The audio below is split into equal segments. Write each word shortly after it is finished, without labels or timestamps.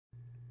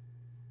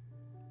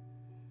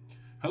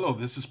Hello,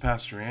 this is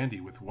Pastor Andy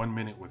with 1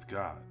 Minute with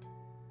God.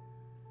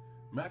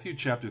 Matthew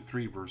chapter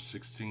 3 verse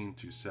 16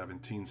 to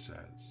 17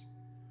 says,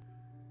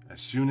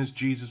 "As soon as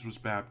Jesus was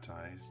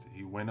baptized,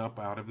 he went up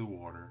out of the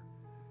water.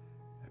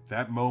 At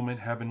that moment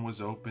heaven was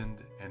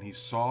opened, and he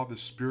saw the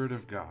Spirit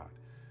of God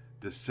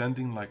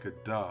descending like a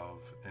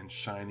dove and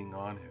shining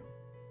on him.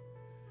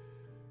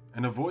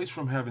 And a voice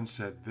from heaven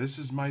said, 'This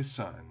is my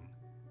Son,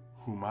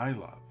 whom I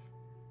love.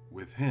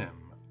 With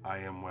him I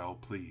am well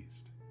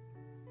pleased.'"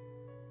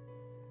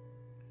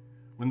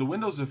 When the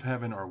windows of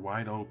heaven are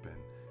wide open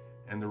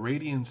and the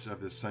radiance of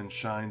the sun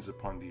shines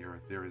upon the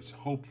earth, there is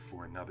hope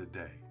for another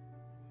day.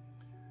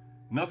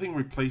 Nothing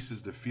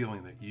replaces the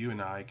feeling that you and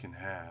I can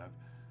have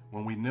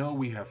when we know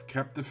we have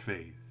kept the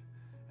faith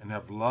and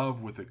have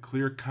love with a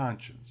clear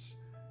conscience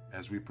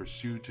as we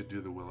pursue to do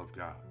the will of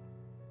God.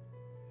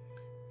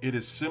 It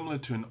is similar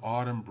to an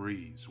autumn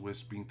breeze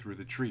wisping through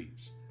the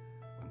trees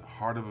when the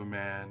heart of a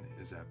man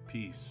is at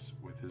peace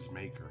with his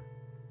Maker.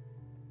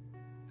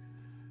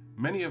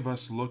 Many of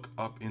us look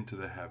up into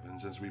the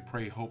heavens as we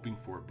pray, hoping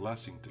for a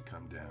blessing to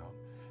come down,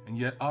 and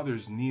yet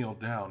others kneel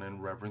down in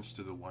reverence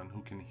to the one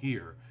who can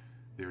hear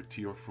their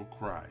tearful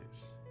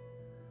cries.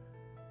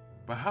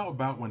 But how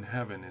about when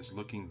heaven is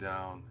looking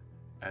down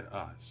at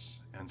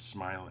us and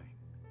smiling?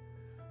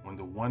 When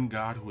the one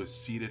God who is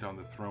seated on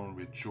the throne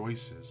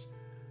rejoices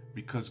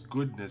because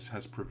goodness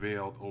has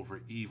prevailed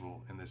over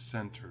evil in the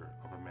center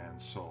of a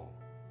man's soul.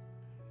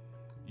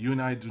 You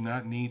and I do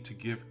not need to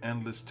give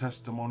endless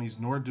testimonies,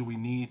 nor do we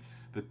need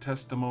the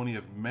testimony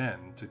of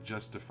men to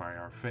justify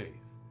our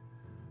faith.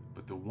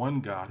 But the one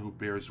God who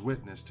bears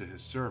witness to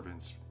his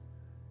servants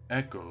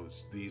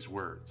echoes these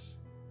words,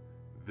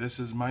 "This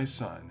is my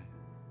Son,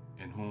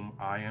 in whom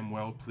I am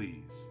well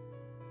pleased."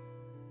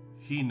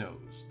 He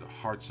knows the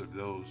hearts of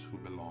those who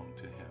belong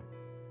to him.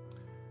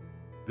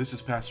 This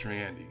is Pastor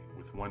Andy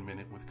with 1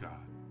 Minute with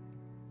God.